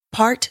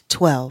Part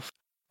 12.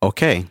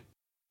 Okay,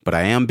 but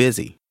I am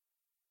busy.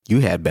 You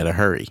had better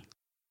hurry.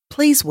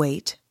 Please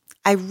wait.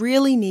 I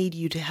really need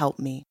you to help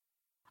me.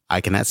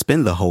 I cannot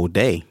spend the whole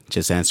day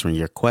just answering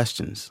your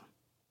questions.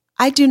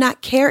 I do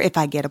not care if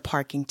I get a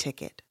parking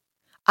ticket.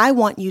 I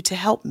want you to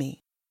help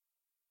me.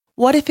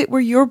 What if it were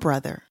your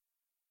brother?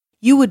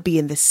 You would be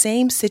in the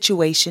same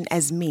situation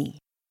as me.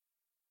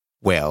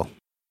 Well,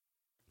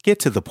 get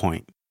to the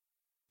point.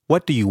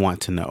 What do you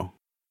want to know?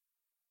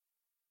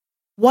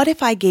 What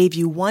if I gave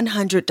you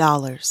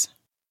 $100?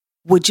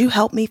 Would you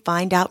help me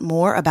find out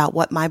more about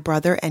what my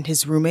brother and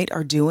his roommate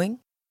are doing?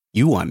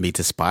 You want me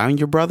to spy on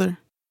your brother?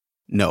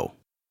 No,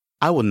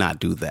 I will not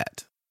do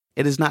that.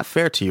 It is not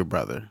fair to your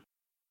brother.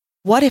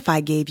 What if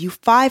I gave you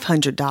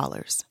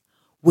 $500?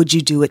 Would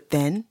you do it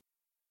then?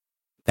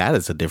 That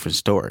is a different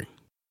story.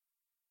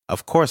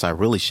 Of course, I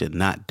really should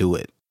not do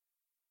it.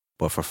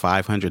 But for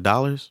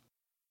 $500,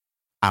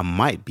 I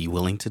might be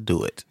willing to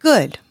do it.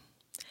 Good.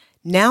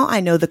 Now I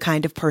know the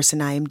kind of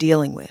person I am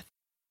dealing with.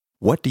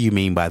 What do you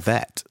mean by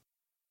that?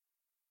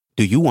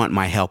 Do you want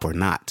my help or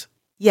not?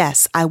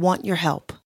 Yes, I want your help.